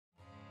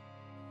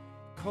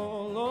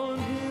Call on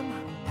him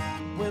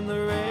when the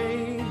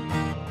rain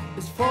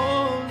is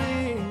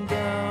falling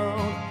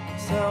down.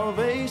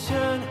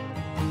 Salvation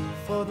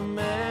for the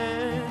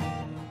man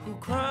who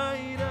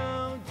cried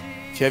out.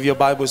 If you have your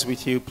Bibles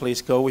with you,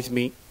 please go with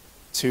me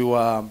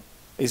to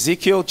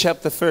Ezekiel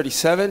chapter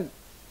 37.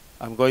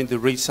 I'm going to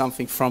read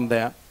something from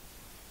there.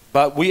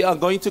 But we are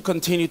going to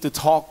continue to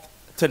talk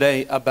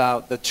today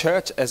about the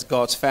church as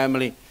God's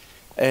family.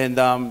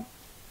 And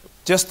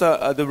just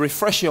to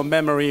refresh your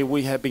memory,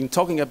 we have been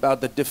talking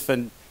about the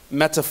different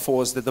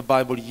metaphors that the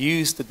Bible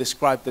used to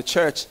describe the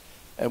church.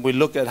 And we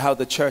look at how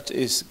the church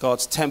is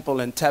God's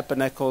temple and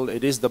tabernacle.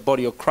 It is the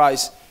body of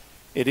Christ.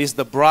 It is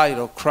the bride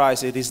of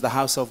Christ. It is the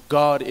house of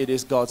God. It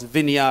is God's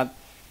vineyard.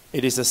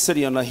 It is a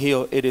city on a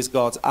hill. It is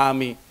God's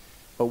army.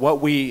 But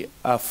what we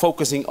are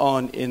focusing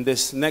on in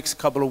this next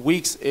couple of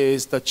weeks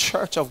is the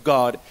church of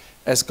God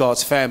as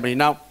God's family.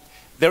 Now,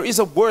 there is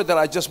a word that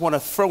I just want to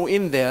throw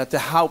in there to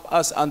help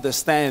us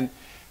understand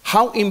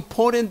how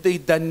important the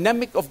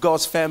dynamic of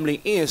God's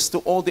family is to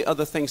all the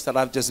other things that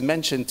I've just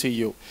mentioned to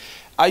you.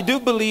 I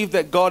do believe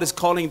that God is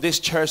calling this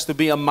church to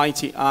be a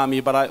mighty army,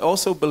 but I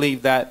also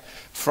believe that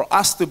for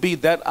us to be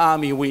that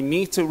army, we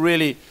need to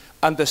really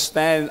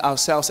understand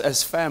ourselves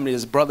as family,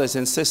 as brothers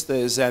and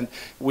sisters, and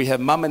we have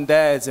mom and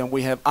dads and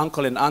we have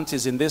uncle and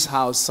aunties in this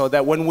house, so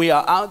that when we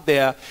are out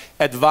there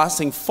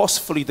advancing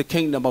forcefully the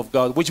kingdom of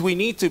God, which we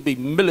need to be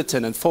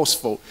militant and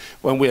forceful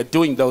when we are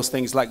doing those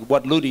things like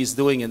what Ludi is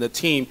doing in the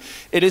team,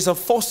 it is a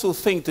forceful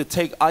thing to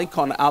take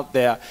Icon out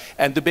there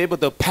and to be able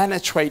to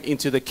penetrate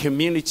into the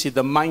community,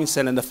 the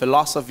mindset and the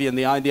philosophy and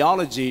the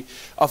ideology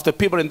of the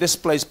people in this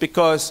place,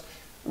 because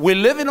we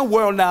live in a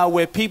world now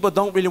where people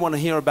don't really want to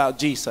hear about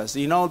Jesus.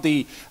 You know,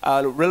 the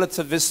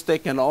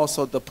relativistic and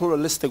also the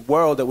pluralistic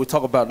world that we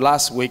talked about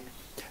last week.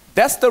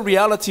 That's the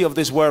reality of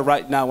this world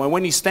right now. And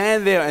when you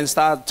stand there and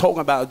start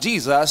talking about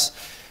Jesus,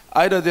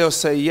 either they'll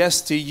say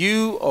yes to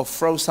you or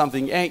throw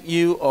something at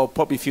you or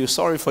probably feel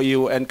sorry for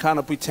you and kind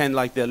of pretend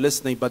like they're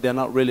listening, but they're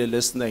not really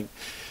listening.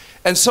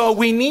 And so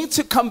we need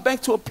to come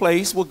back to a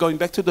place, we're going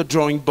back to the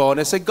drawing board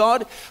and say,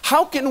 God,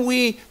 how can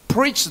we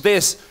preach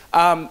this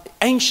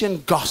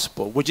ancient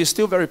gospel, which is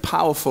still very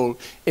powerful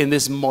in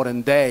this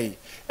modern day?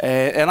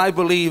 And I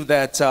believe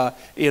that,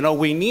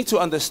 we need to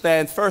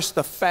understand first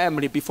the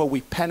family before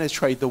we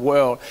penetrate the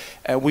world.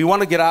 And we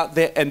want to get out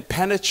there and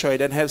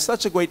penetrate and have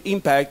such a great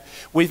impact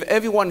with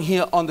everyone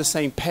here on the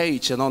same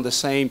page and on the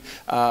same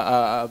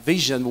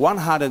vision, one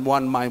heart and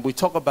one mind. We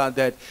talked about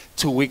that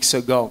 2 weeks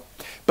ago.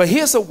 But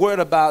here's a word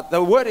about,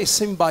 the word is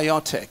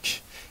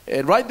symbiotic.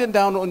 And write them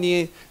down on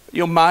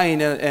your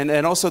mind,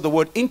 and also the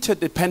word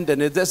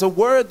interdependent. There's a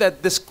word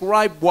that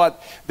describes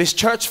what this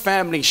church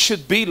family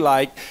should be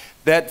like,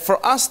 that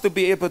for us to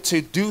be able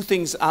to do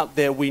things out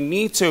there, we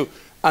need to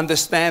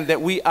understand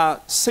that we are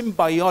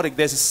symbiotic.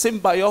 There's a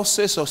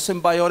symbiosis or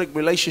symbiotic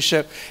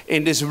relationship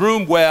in this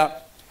room where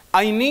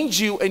I need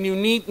you and you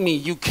need me.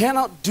 You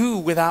cannot do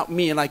without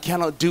me and I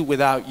cannot do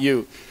without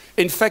you.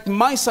 In fact,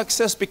 my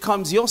success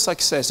becomes your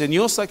success, and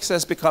your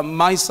success becomes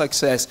my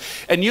success.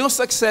 And your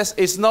success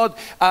is not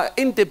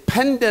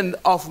independent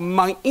of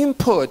my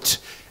input.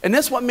 And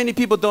that's what many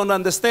people don't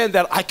understand,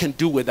 that I can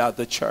do without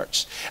the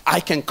church.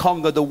 I can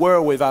conquer the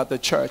world without the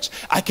church.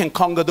 I can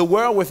conquer the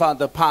world without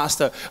the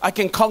pastor. I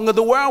can conquer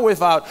the world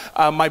without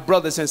my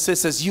brothers and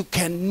sisters. You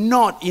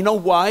cannot. You know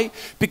why?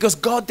 Because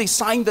God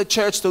designed the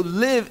church to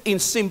live in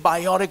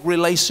symbiotic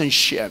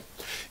relationship.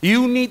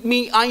 You need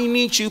me, I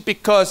need you,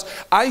 because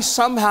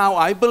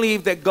I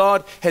believe that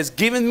God has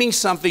given me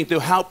something to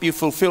help you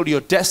fulfill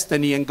your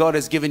destiny, and God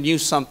has given you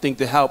something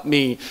to help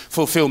me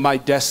fulfill my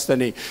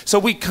destiny. So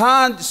we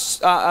can't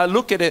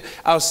look at it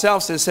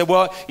ourselves and say,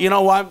 well, you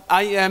know what,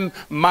 I am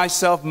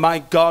myself, my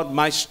God,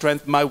 my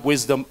strength, my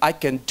wisdom. I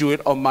can do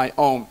it on my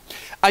own.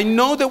 I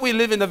know that we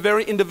live in a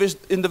very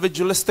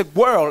individualistic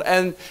world,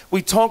 and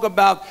we talk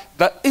about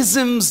the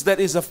isms that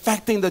is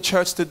affecting the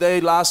church today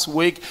last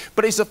week,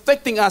 but it's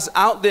affecting us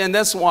out there, and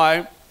that's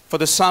why for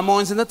the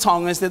Samoans and the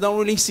Tongans, they don't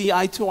really see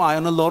eye to eye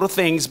on a lot of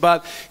things,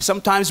 but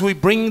sometimes we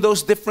bring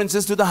those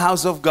differences to the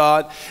house of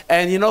God.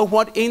 And you know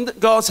what? In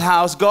God's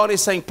house, God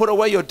is saying, put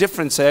away your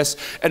differences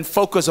and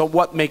focus on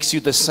what makes you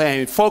the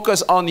same.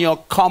 Focus on your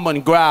common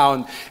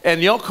ground.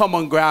 And your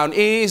common ground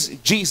is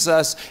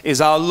Jesus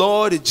is our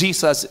Lord.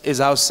 Jesus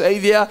is our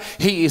Savior.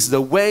 He is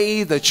the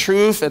way, the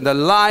truth, and the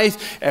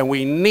life. And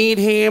we need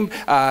Him.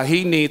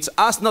 He needs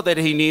us. Not that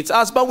He needs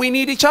us, but we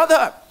need each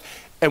other.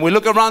 And we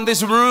look around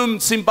this room,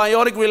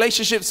 symbiotic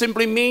relationship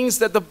simply means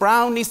that the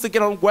brown needs to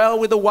get on well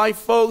with the white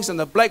folks, and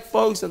the black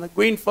folks, and the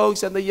green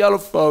folks, and the yellow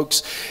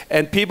folks.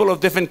 And people of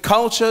different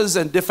cultures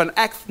and different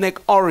ethnic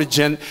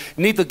origin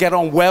need to get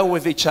on well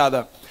with each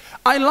other.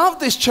 I love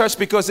this church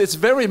because it's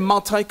very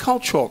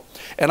multicultural.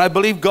 And I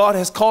believe God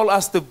has called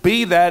us to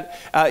be that.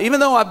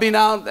 Even though I've been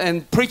out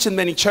and preached in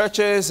many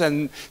churches,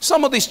 and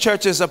some of these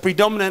churches are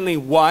predominantly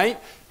white,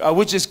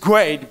 which is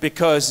great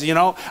because, you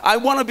know, I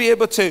want to be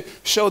able to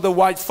show the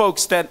white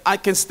folks that I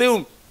can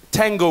still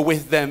tangle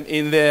with them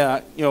in their,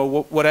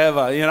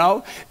 whatever,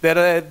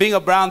 that being a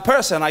brown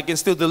person, I can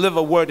still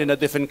deliver word in a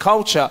different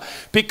culture,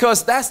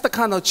 because that's the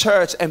kind of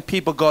church and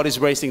people God is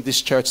raising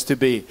this church to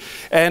be.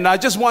 And I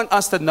just want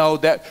us to know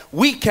that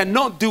we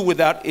cannot do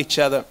without each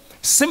other.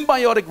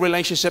 Symbiotic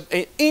relationship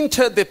and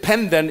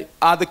interdependent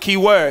are the key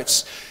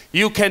words.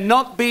 You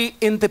cannot be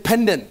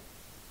independent.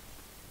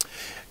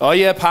 Oh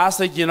yeah,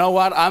 Pastor, you know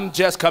what? I'm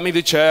just coming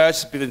to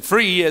church. It's been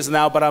 3 years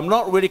now, but I'm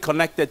not really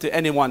connected to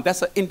anyone.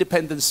 That's an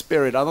independent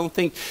spirit. I don't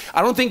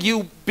think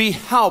you be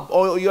helped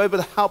or you're able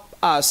to help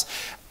us.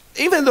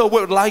 Even though we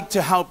would like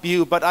to help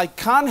you, but I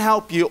can't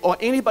help you or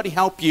anybody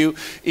help you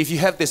if you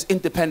have this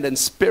independent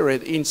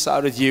spirit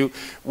inside of you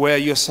where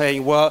you're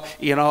saying, well,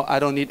 I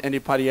don't need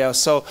anybody else.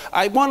 So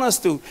I want us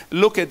to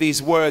look at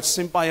these words,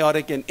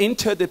 symbiotic and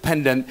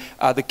interdependent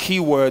are the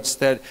key words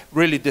that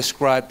really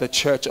describe the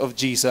Church of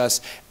Jesus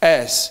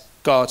as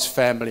God's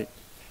family.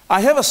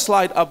 I have a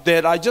slide up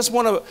there. I just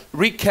want to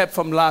recap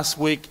from last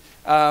week.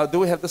 Do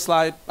we have the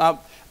slide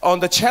up? On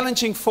the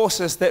challenging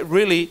forces that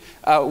really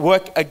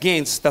work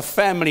against the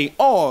family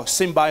or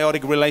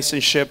symbiotic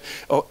relationship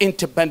or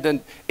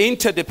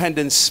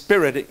interdependent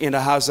spirit in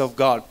the house of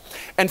God.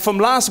 And from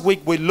last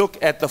week, we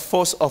looked at the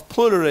force of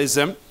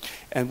pluralism,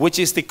 and which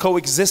is the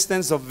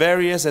coexistence of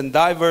various and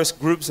diverse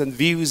groups and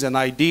views and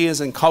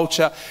ideas and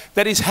culture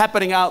that is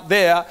happening out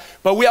there.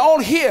 But we're all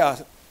here.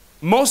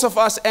 Most of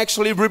us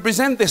actually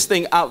represent this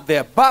thing out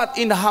there. But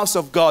in the house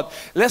of God,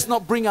 let's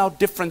not bring out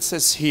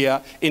differences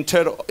here in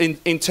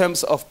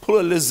terms of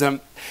pluralism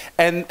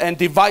and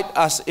divide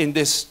us in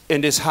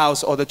this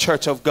house or the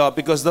church of God.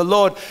 Because the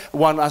Lord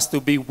wants us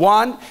to be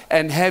one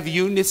and have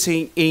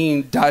unity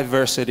in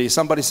diversity.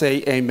 Somebody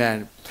say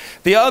amen.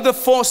 The other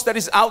force that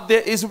is out there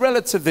is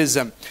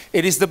relativism.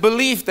 It is the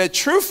belief that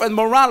truth and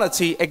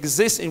morality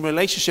exist in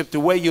relationship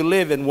to where you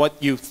live and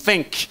what you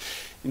think.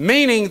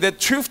 Meaning that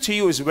truth to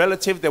you is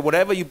relative, that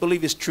whatever you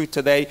believe is true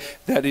today,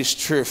 that is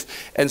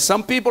truth. And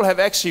some people have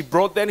actually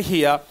brought that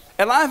here.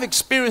 And I've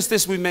experienced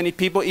this with many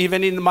people,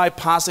 even in my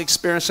past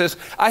experiences.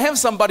 I have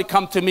somebody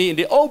come to me in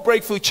the old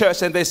Breakthrough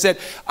Church and they said,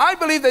 I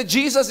believe that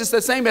Jesus is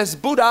the same as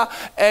Buddha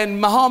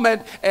and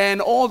Muhammad and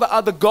all the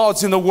other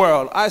gods in the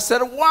world. I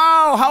said,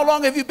 wow, how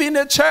long have you been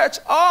in church?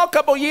 Oh, a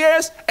couple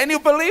years, and you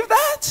believe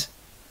that?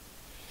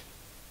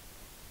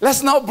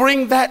 Let's not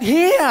bring that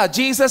here.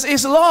 Jesus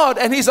is Lord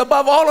and he's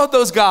above all of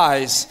those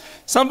guys.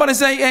 Somebody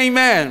say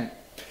amen.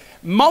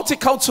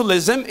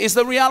 Multiculturalism is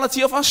the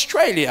reality of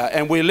Australia,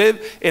 and we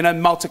live in a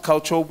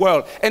multicultural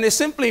world. And it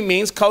simply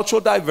means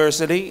cultural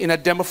diversity and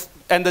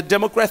the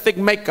demographic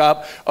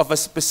makeup of a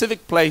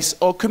specific place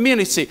or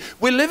community.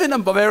 We live in a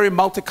very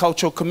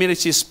multicultural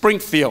community,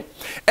 Springfield.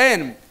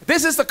 And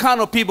this is the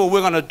kind of people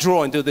we're going to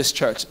draw into this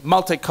church,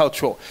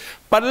 multicultural.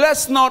 But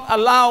let's not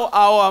allow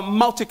our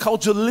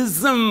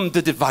multiculturalism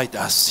to divide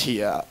us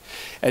here.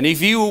 And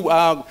if you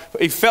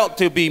felt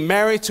to be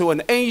married to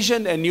an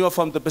Asian and you're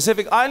from the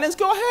Pacific Islands,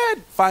 go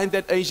ahead. Find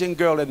that Asian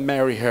girl and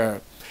marry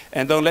her.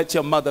 And don't let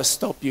your mother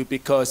stop you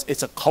because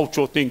it's a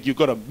cultural thing. You've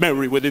got to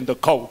marry within the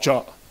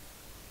culture.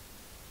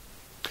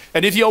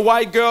 And if you're a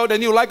white girl,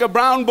 then you like a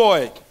brown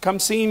boy, come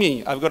see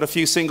me. I've got a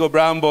few single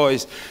brown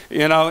boys,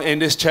 in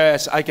this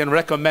church. I can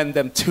recommend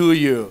them to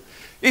you.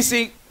 You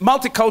see,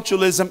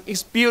 multiculturalism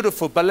is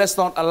beautiful, but let's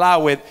not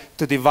allow it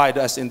to divide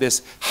us in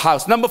this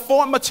house. Number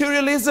 4,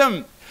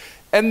 materialism.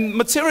 And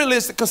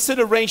materialism,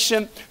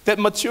 consideration that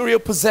material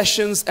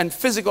possessions and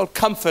physical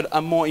comfort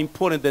are more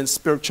important than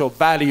spiritual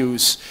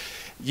values.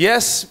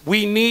 Yes,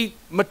 we need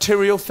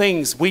material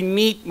things. We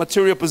need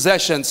material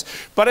possessions.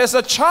 But as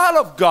a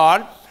child of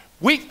God,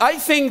 I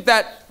think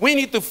that we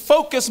need to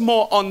focus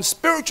more on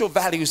spiritual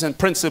values and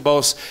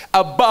principles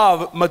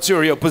above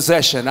material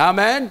possession.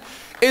 Amen?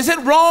 Is it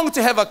wrong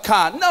to have a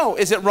car? No.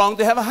 Is it wrong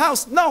to have a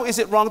house? No. Is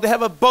it wrong to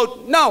have a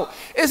boat? No.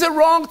 Is it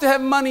wrong to have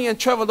money and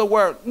travel the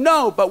world?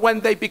 No. But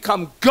when they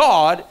become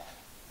God,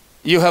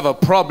 you have a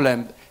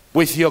problem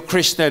with your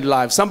Christian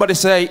life. Somebody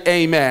say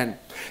amen.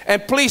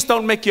 And please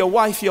don't make your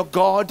wife your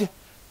God.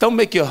 Don't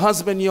make your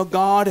husband your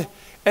God.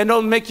 And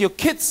don't make your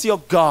kids your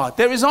God.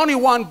 There is only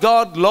one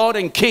God, Lord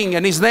and King,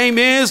 and his name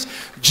is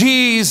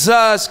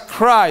Jesus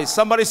Christ.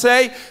 Somebody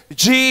say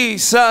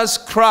Jesus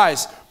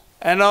Christ.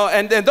 And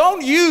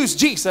don't use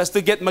Jesus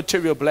to get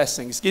material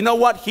blessings. You know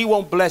what? He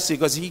won't bless you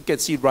because he can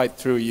see right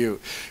through you.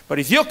 But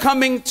if you're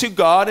coming to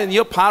God and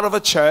you're part of a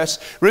church,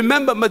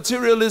 remember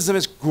materialism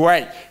is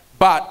great.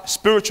 But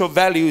spiritual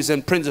values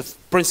and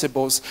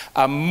principles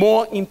are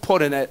more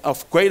important and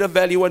of greater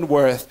value and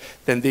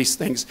worth than these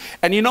things.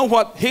 And you know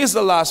what? Here's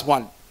the last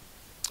one.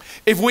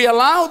 If we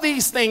allow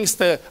these things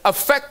to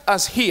affect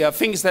us here,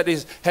 things that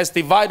has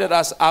divided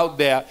us out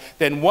there,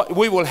 then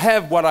we will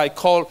have what I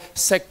call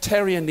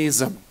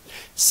sectarianism.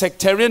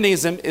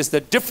 Sectarianism is the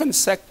different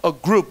sect or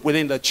group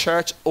within the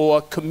church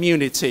or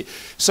community.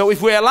 So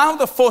if we allow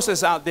the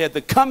forces out there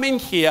to come in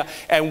here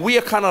and we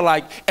are kind of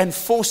like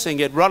enforcing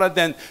it rather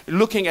than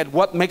looking at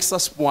what makes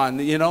us one,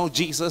 you know,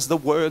 Jesus, the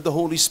Word, the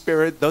Holy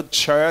Spirit, the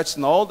church,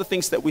 and all the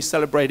things that we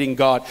celebrate in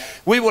God,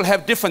 we will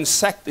have different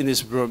sects in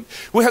this room.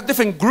 We have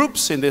different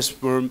groups in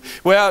this room.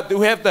 We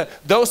have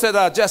those that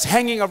are just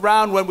hanging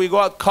around when we go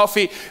out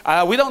coffee.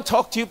 We don't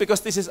talk to you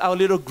because this is our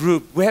little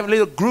group. We have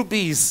little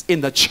groupies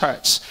in the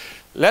church.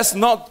 Let's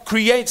not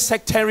create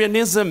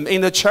sectarianism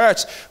in the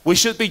church. We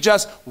should be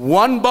just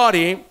one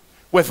body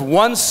with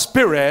one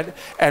Spirit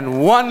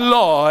and one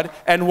Lord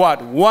and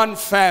what? One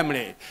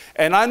family.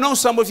 And I know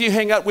some of you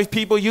hang out with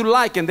people you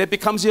like and that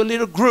becomes your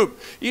little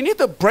group. You need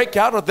to break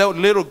out of that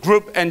little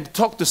group and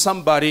talk to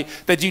somebody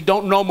that you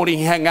don't normally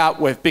hang out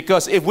with.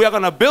 Because if we're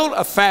going to build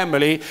a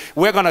family,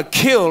 we're going to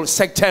kill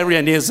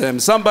sectarianism.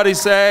 Somebody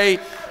say,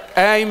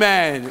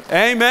 amen.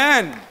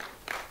 Amen.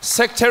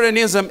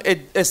 Sectarianism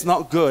it's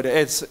not good.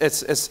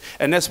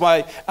 And that's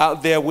why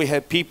out there we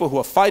have people who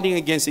are fighting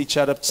against each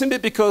other simply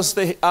because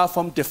they are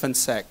from different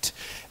sects.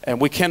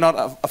 And we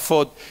cannot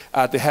afford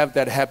to have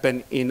that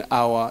happen in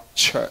our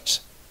church.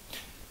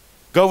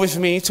 Go with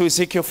me to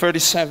Ezekiel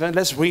 37.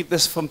 Let's read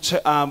this from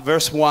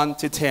verse 1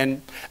 to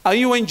 10. Are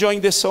you enjoying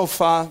this so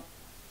far?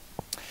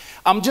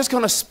 I'm just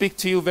going to speak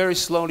to you very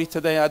slowly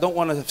today. I don't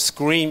want to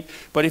scream,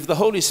 but if the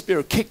Holy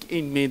Spirit kick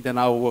in me, then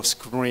I will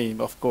scream,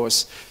 of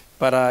course.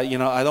 But, you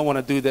know, I don't want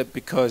to do that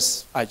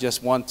because I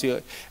just want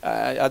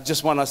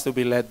us to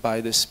be led by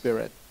the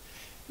Spirit.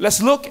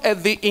 Let's look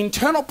at the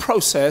internal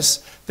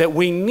process that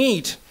we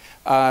need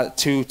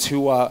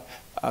to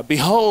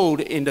behold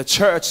in the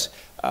church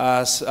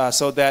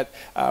so that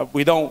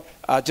we don't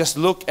just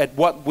look at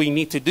what we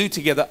need to do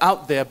together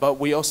out there, but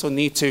we also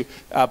need to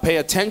pay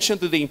attention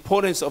to the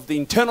importance of the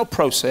internal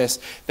process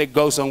that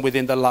goes on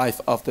within the life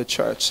of the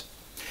church.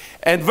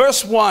 And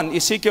verse 1,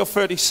 Ezekiel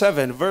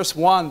 37, verse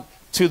 1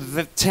 to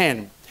the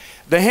 10.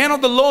 The hand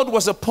of the Lord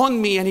was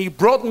upon me, and he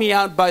brought me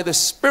out by the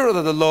Spirit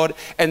of the Lord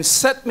and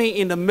set me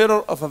in the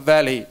middle of a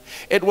valley.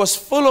 It was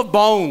full of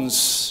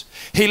bones.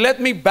 He led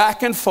me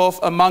back and forth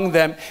among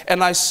them,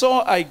 and I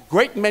saw a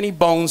great many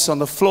bones on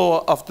the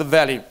floor of the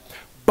valley,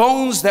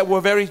 bones that were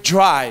very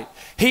dry.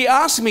 He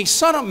asked me,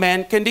 Son of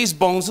man, can these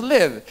bones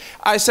live?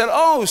 I said,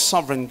 Oh,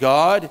 sovereign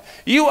God,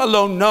 you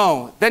alone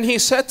know. Then he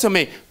said to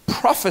me,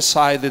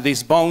 Prophesy to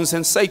these bones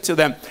and say to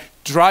them,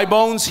 Dry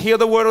bones, hear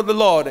the word of the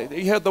Lord.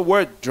 You hear the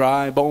word,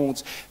 dry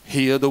bones.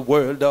 Hear the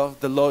word of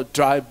the Lord,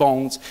 dry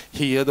bones.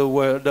 Hear the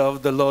word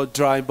of the Lord,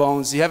 dry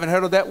bones. You haven't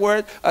heard of that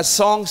word? A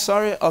song,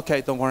 sorry?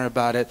 Okay, don't worry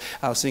about it.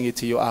 I'll sing it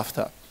to you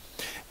after.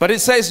 But it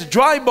says,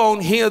 dry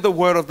bone, hear the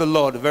word of the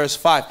Lord. Verse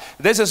 5.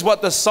 This is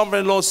what the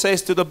sovereign Lord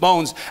says to the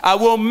bones. I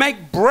will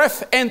make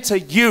breath enter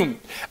you.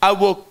 I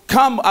will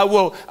come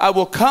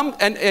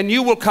and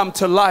you will come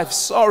to life.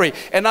 Sorry.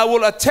 And I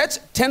will attach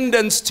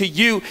tendons to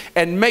you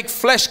and make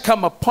flesh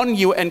come upon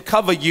you and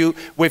cover you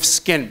with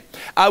skin.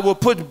 I will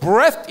put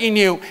breath in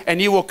you and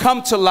you will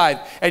come to life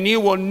and you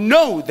will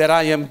know that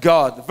I am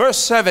God. Verse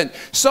 7.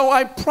 So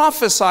I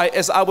prophesied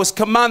as I was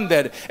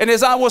commanded. And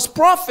as I was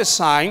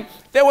prophesying,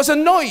 there was a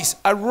noise,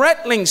 a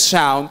rattling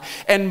sound,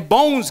 and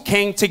bones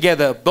came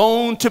together,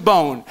 bone to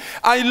bone.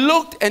 I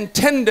looked, and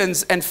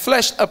tendons and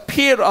flesh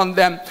appeared on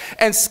them,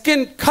 and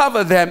skin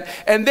covered them,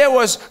 and there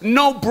was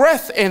no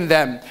breath in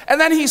them. And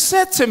then he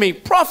said to me,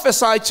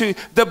 Prophesy to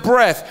the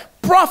breath.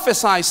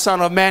 Prophesy, son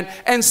of man,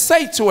 and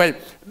say to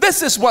it,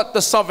 This is what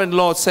the sovereign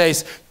Lord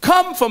says.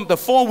 Come from the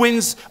four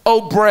winds,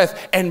 O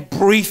breath, and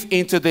breathe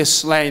into this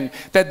slain,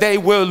 that they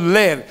will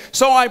live.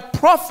 So I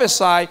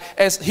prophesied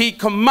as he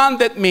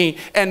commanded me,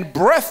 and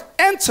breath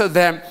entered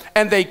them,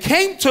 and they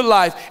came to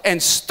life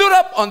and stood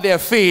up on their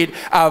feet,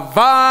 a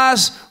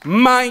vast,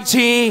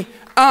 mighty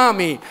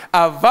army.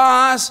 A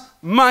vast,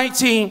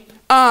 mighty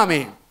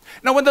army.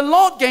 Now, when the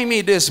Lord gave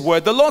me this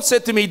word, the Lord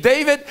said to me,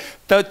 David,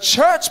 the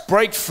church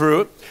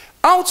breakthrough,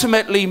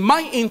 ultimately,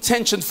 my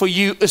intention for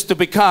you is to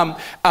become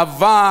a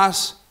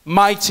vast,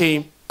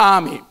 mighty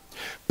army.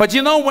 But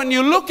you know, when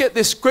you look at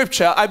this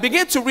scripture, I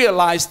begin to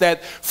realize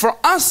that for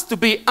us to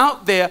be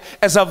out there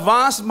as a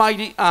vast,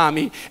 mighty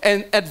army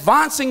and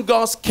advancing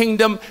God's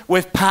kingdom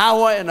with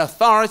power and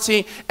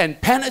authority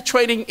and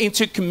penetrating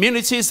into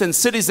communities and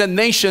cities and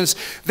nations,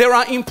 there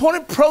are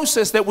important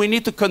processes that we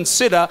need to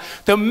consider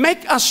to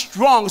make us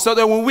strong so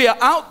that when we are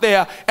out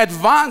there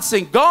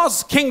advancing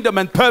God's kingdom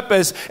and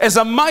purpose as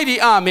a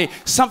mighty army,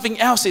 something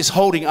else is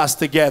holding us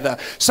together.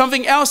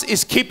 Something else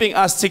is keeping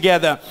us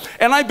together.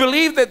 And I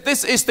believe that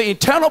this is the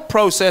eternal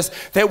process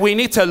that we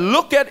need to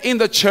look at in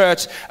the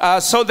church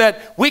so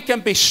that we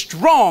can be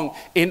strong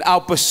in our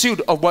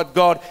pursuit of what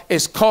God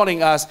is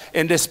calling us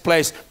in this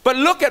place. But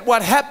look at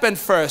what happened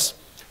first.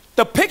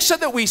 The picture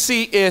that we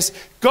see is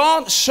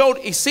God showed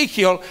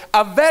Ezekiel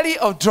a valley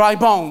of dry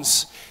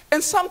bones.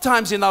 And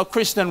sometimes in our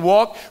Christian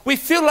walk, we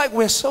feel like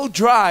we're so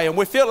dry and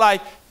we feel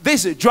like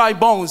these are dry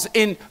bones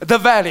in the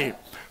valley.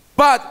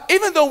 But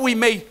even though we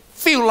may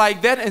feel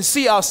like that and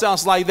see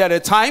ourselves like that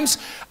at times,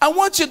 I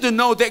want you to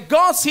know that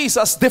God sees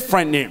us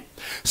differently.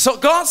 So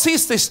God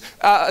sees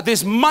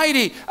this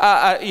mighty,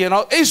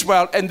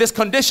 Israel in this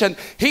condition.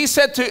 He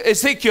said to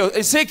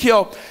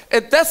Ezekiel,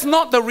 that's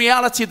not the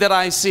reality that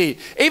I see.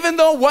 Even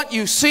though what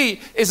you see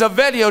is a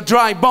valley of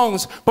dry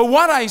bones, but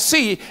what I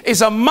see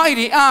is a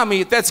mighty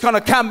army that's going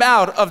to come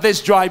out of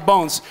these dry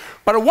bones.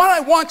 But what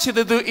I want you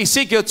to do,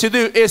 Ezekiel, to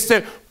do is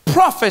to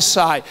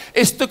prophesy,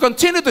 is to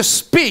continue to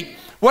speak.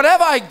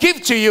 Whatever I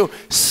give to you,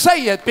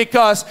 say it,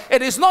 because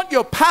it is not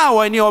your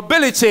power and your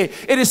ability.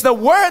 It is the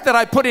word that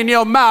I put in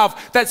your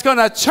mouth that's going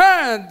to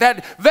turn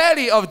that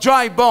valley of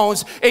dry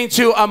bones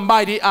into a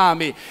mighty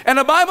army. And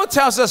the Bible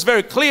tells us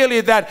very clearly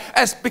that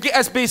as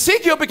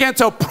Ezekiel began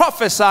to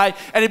prophesy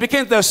and he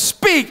began to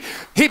speak,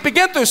 he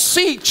began to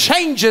see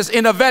changes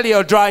in the valley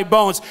of dry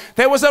bones.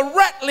 There was a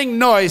rattling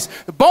noise.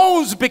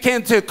 Bones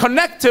began to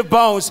connect to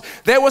bones.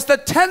 There was the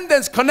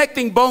tendons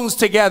connecting bones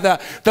together.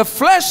 The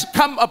flesh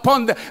come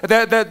upon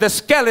the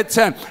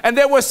skeleton, and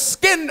there was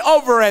skin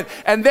over it.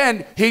 And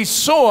then he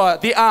saw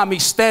the army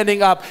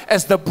standing up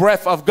as the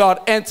breath of God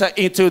enter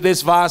into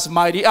this vast,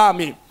 mighty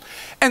army.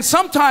 And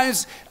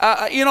sometimes,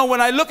 when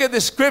I look at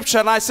this scripture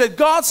and I said,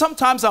 God,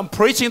 sometimes I'm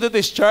preaching to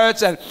this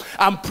church and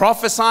I'm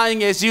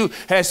prophesying as you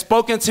have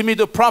spoken to me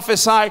to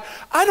prophesy.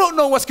 I don't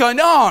know what's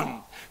going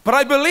on. But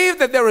I believe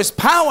that there is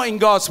power in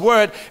God's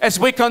word. As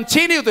we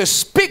continue to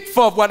speak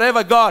forth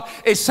whatever God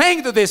is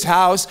saying to this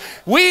house,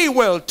 we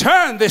will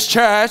turn this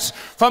church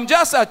from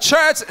just a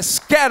church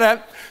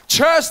scattered,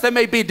 church that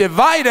may be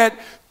divided,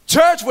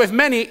 church with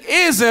many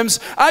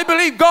isms. I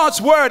believe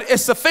God's word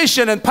is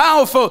sufficient and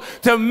powerful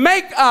to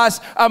make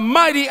us a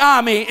mighty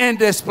army in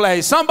this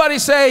place. Somebody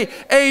say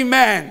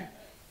amen.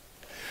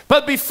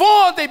 But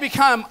before they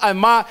become a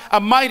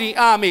mighty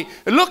army,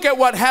 look at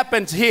what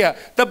happens here.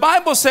 The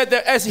Bible said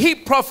that as he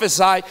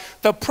prophesied,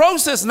 the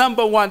process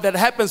number one that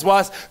happens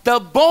was the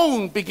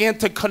bone began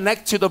to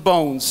connect to the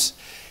bones.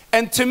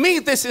 And to me,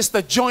 this is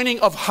the joining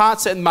of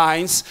hearts and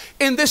minds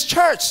in this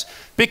church.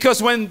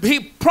 Because when he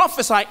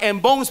prophesied and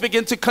bones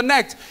begin to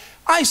connect,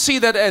 I see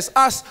that as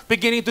us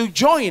beginning to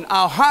join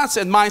our hearts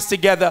and minds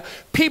together,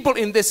 people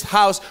in this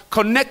house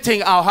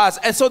connecting our hearts,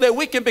 and so that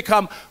we can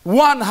become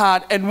one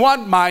heart and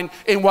one mind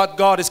in what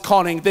God is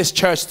calling this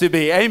church to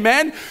be.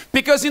 Amen?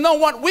 Because you know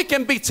what? We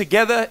can be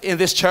together in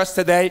this church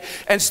today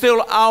and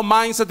still our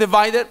minds are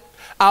divided,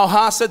 our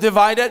hearts are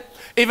divided.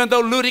 Even though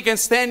Ludi can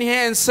stand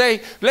here and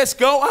say, let's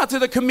go out to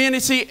the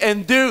community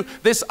and do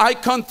this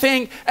icon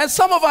thing. And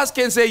some of us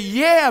can say,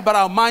 yeah, but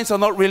our minds are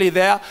not really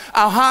there.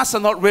 Our hearts are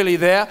not really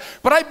there.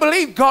 But I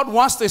believe God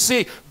wants to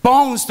see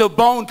bones to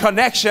bone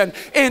connection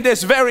in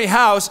this very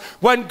house.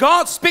 When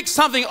God speaks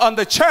something on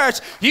the church,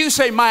 you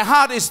say, my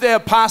heart is there,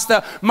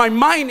 Pastor. My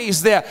mind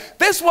is there.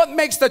 This is what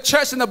makes the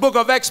church in the book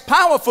of Acts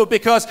powerful,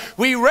 because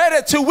we read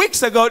it 2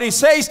 weeks ago. It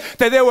says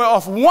that they were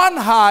of one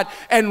heart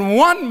and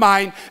one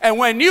mind. And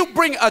when you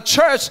bring a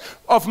church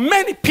of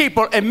many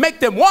people and make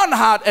them one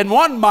heart and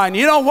one mind,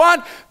 you know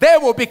what? They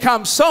will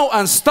become so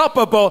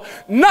unstoppable.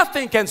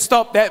 Nothing can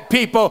stop that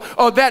people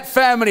or that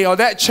family or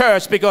that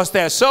church, because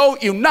they're so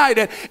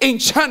united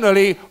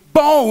internally,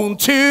 bone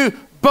to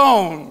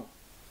bone.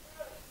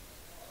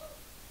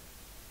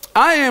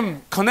 I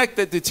am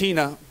connected to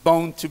Tina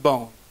bone to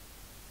bone.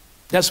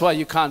 That's why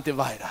you can't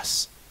divide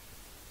us.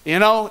 You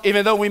know,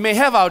 even though we may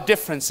have our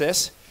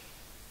differences,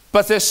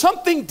 but there's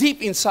something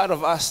deep inside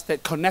of us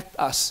that connects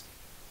us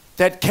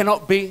that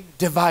cannot be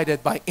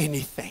divided by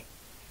anything.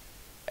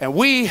 And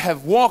we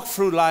have walked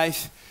through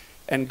life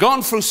and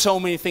gone through so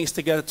many things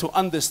together to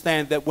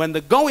understand that when the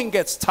going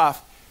gets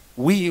tough,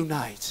 we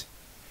unite.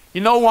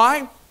 You know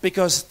why?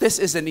 Because this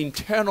is an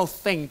internal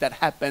thing that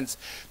happens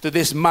to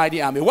this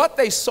mighty army. What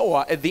they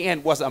saw at the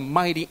end was a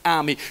mighty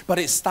army, but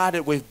it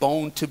started with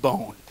bone to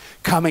bone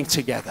coming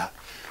together.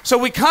 So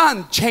we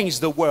can't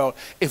change the world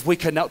if we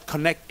cannot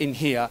connect in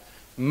here,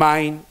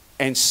 mind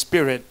and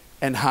spirit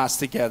and hearts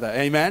together.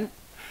 Amen?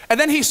 And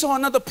then he saw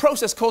another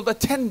process called the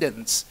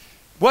tendons.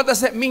 What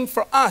does that mean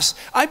for us?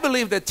 I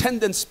believe that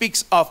tendon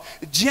speaks of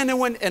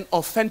genuine and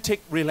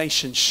authentic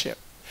relationship.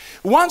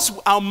 Once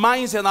our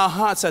minds and our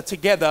hearts are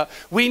together,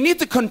 we need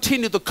to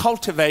continue to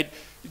cultivate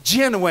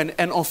genuine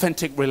and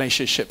authentic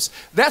relationships.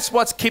 That's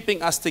what's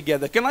keeping us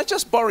together. Can I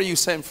just borrow you,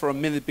 Sam, for a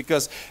minute?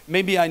 Because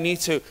maybe I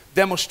need to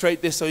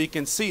demonstrate this so you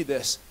can see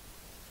this.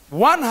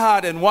 One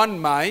heart and one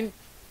mind.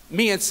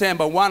 Me and Sam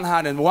are one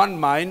heart and one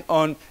mind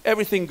on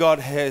everything God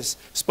has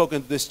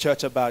spoken to this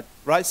church about.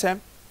 Right,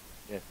 Sam?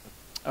 Yeah.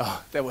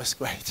 Oh, that was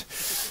great.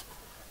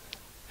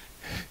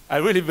 I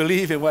really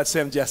believe in what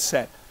Sam just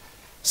said.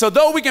 So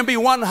though we can be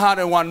one heart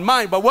and one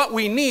mind, but what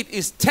we need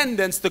is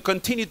tendons to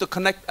continue to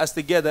connect us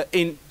together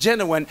in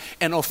genuine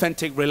and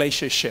authentic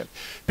relationship.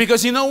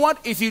 Because you know what?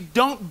 If you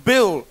don't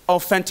build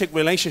authentic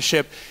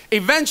relationship,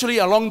 eventually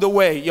along the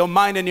way, your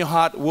mind and your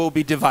heart will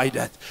be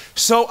divided.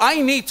 So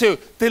I need to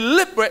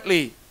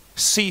deliberately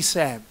see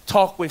Sam,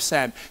 talk with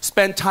Sam,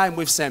 spend time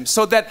with Sam,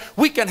 so that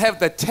we can have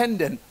the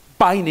tendon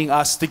binding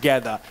us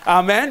together.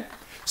 Amen?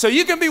 So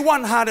you can be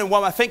one heart and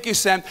one mind, thank you,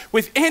 Sam,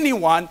 with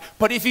anyone,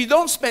 but if you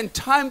don't spend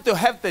time to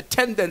have the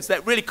tendons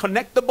that really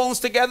connect the bones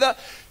together,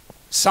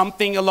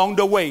 something along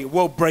the way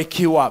will break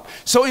you up.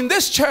 So in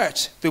this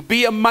church, to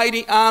be a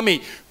mighty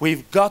army,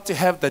 we've got to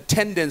have the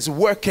tendons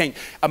working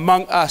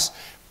among us.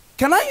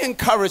 Can I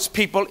encourage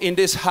people in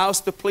this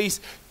house to please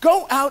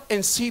go out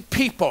and see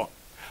people?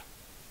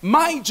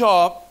 My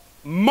job,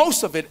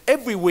 most of it,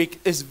 every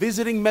week, is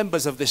visiting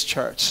members of this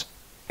church.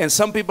 And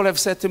some people have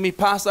said to me,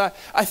 Pastor,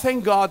 I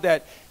thank God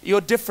that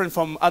you're different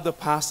from other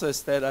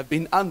pastors that I've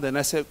been under. And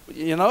I said,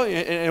 you know,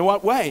 in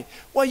what way?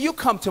 Well, you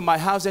come to my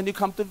house and you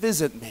come to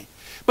visit me.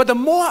 But the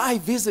more I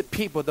visit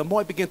people, the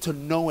more I begin to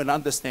know and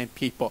understand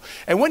people.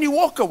 And when you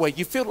walk away,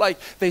 you feel like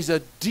there's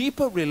a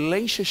deeper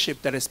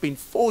relationship that has been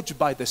forged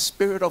by the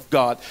Spirit of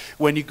God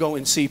when you go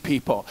and see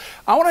people.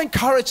 I want to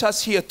encourage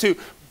us here to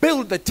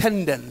build the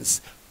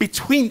tendons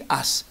between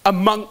us,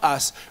 among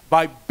us,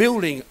 by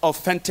building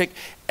authentic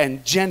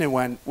and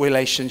genuine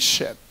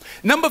relationship.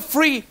 Number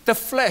 3, the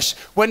flesh.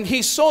 When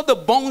he saw the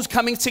bones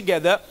coming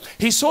together,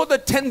 he saw the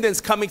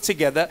tendons coming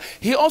together,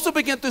 he also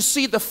began to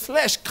see the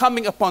flesh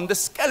coming upon the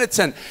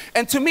skeleton.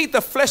 And to me, the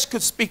flesh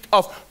could speak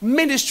of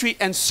ministry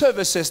and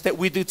services that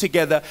we do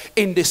together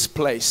in this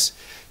place.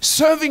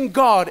 Serving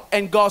God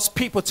and God's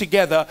people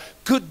together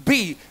could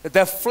be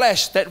the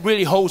flesh that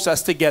really holds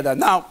us together.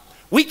 Now,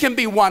 we can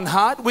be one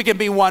heart, we can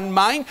be one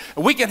mind,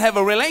 we can have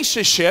a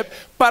relationship,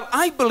 but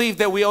I believe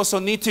that we also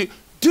need to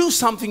do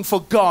something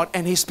for God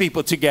and His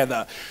people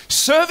together.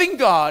 Serving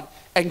God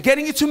and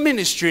getting into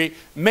ministry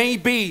may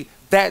be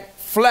that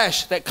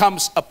flesh that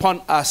comes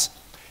upon us.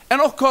 And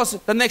of course,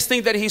 the next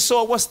thing that he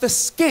saw was the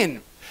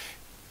skin.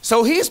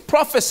 So he's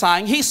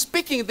prophesying, he's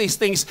speaking these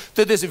things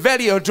to this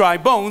valley of dry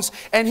bones,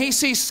 and he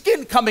sees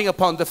skin coming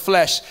upon the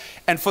flesh.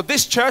 And for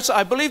this church,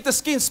 I believe the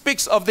skin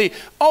speaks of the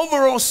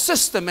overall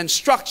system and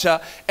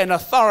structure and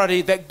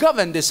authority that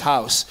govern this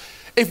house.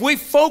 If we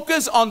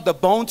focus on the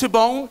bone to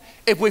bone,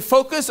 if we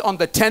focus on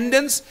the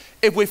tendons,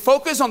 if we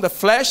focus on the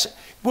flesh,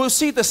 we'll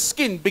see the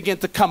skin begin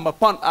to come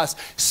upon us,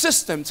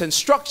 systems and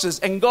structures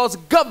and God's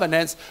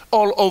governance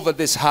all over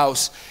this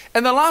house.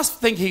 And the last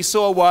thing he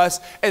saw was,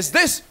 as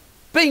this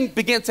thing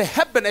began to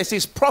happen as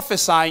he's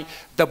prophesying,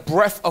 the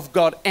breath of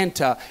God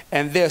enter,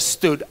 and there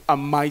stood a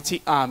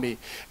mighty army.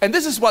 And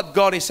this is what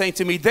God is saying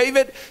to me,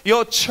 David,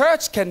 your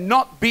church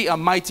cannot be a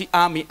mighty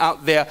army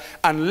out there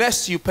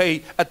unless you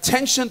pay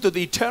attention to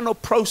the eternal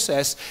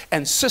process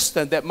and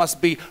system that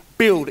must be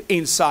built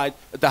inside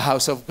the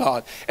house of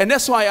God. And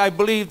that's why I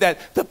believe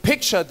that the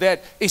picture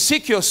that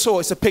Ezekiel saw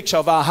is a picture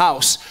of our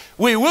house.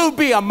 We will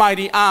be a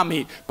mighty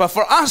army, but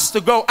for us to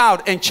go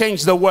out and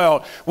change the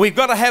world, we've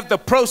got to have the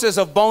process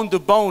of bone to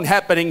bone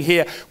happening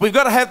here. We've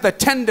got to have the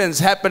tendons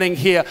happening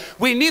here.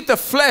 We need the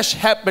flesh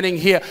happening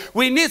here.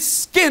 We need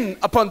skin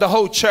upon the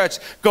whole church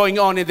going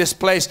on in this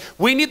place.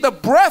 We need the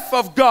breath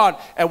of God,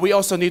 and we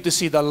also need to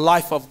see the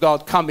life of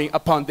God coming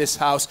upon this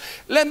house.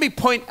 Let me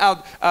point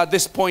out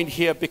this point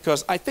here,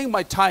 because I think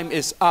my time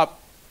is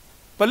up.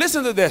 But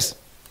listen to this.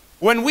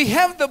 When we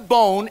have the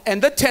bone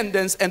and the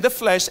tendons and the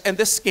flesh and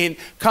the skin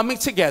coming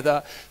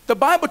together, the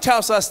Bible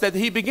tells us that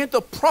he began to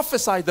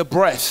prophesy the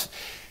breath.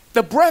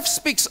 The breath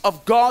speaks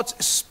of God's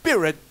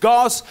spirit,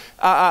 God's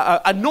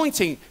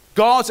anointing,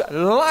 God's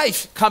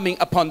life coming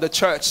upon the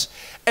church.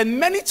 And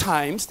many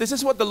times, this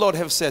is what the Lord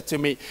has said to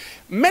me,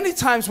 many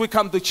times we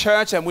come to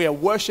church and we are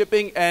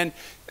worshiping, and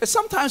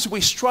sometimes we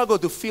struggle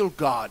to feel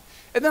God.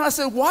 And then I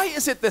said, why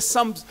is it that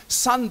some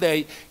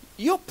Sunday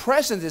your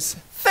presence is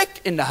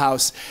thick in the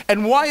house?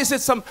 And why is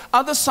it some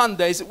other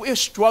Sundays we're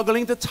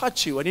struggling to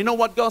touch you? And you know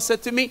what God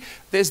said to me?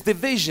 There's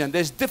division,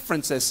 there's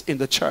differences in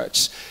the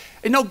church.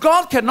 You know,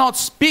 God cannot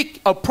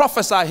speak or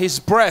prophesy his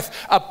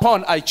breath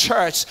upon a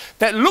church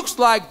that looks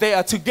like they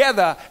are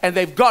together and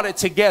they've got it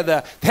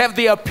together. They have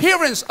the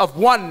appearance of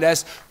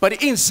oneness,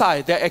 but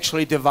inside they're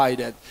actually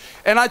divided.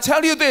 And I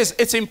tell you this,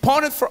 it's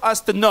important for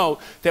us to know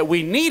that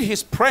we need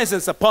his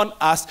presence upon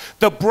us.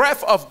 The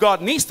breath of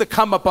God needs to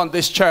come upon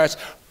this church.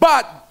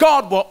 But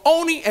God will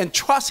only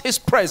entrust his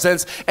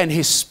presence and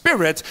his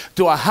spirit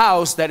to a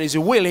house that is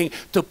willing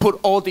to put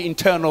all the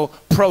internal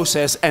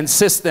process and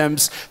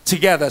systems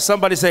together.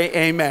 Somebody say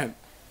amen.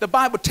 The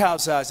Bible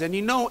tells us, and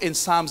you know in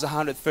Psalms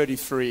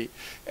 133,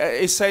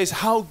 it says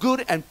how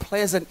good and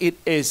pleasant it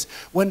is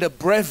when the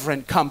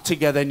brethren come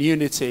together in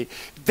unity.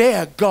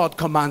 There God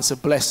commands a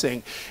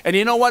blessing. And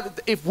you know what?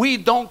 If we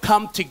don't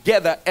come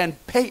together and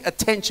pay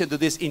attention to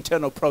these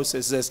internal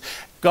processes,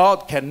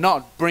 God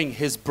cannot bring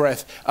his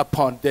breath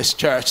upon this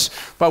church.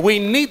 But we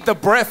need the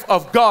breath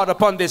of God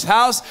upon this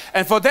house.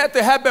 And for that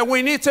to happen,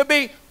 we need to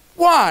be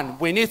one.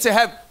 We need to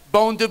have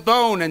bone to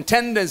bone and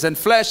tendons and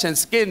flesh and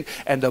skin,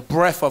 and the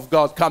breath of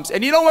God comes.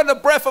 And you know when the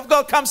breath of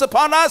God comes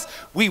upon us,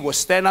 we will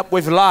stand up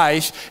with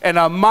life, and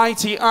a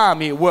mighty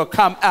army will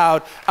come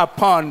out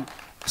of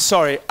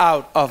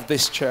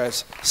this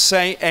church.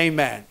 Say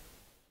amen.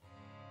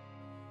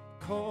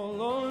 Call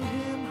on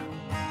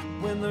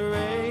him when the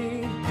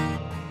rain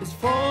is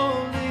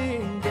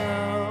falling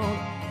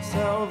down.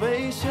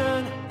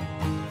 Salvation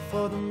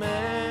for the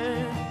man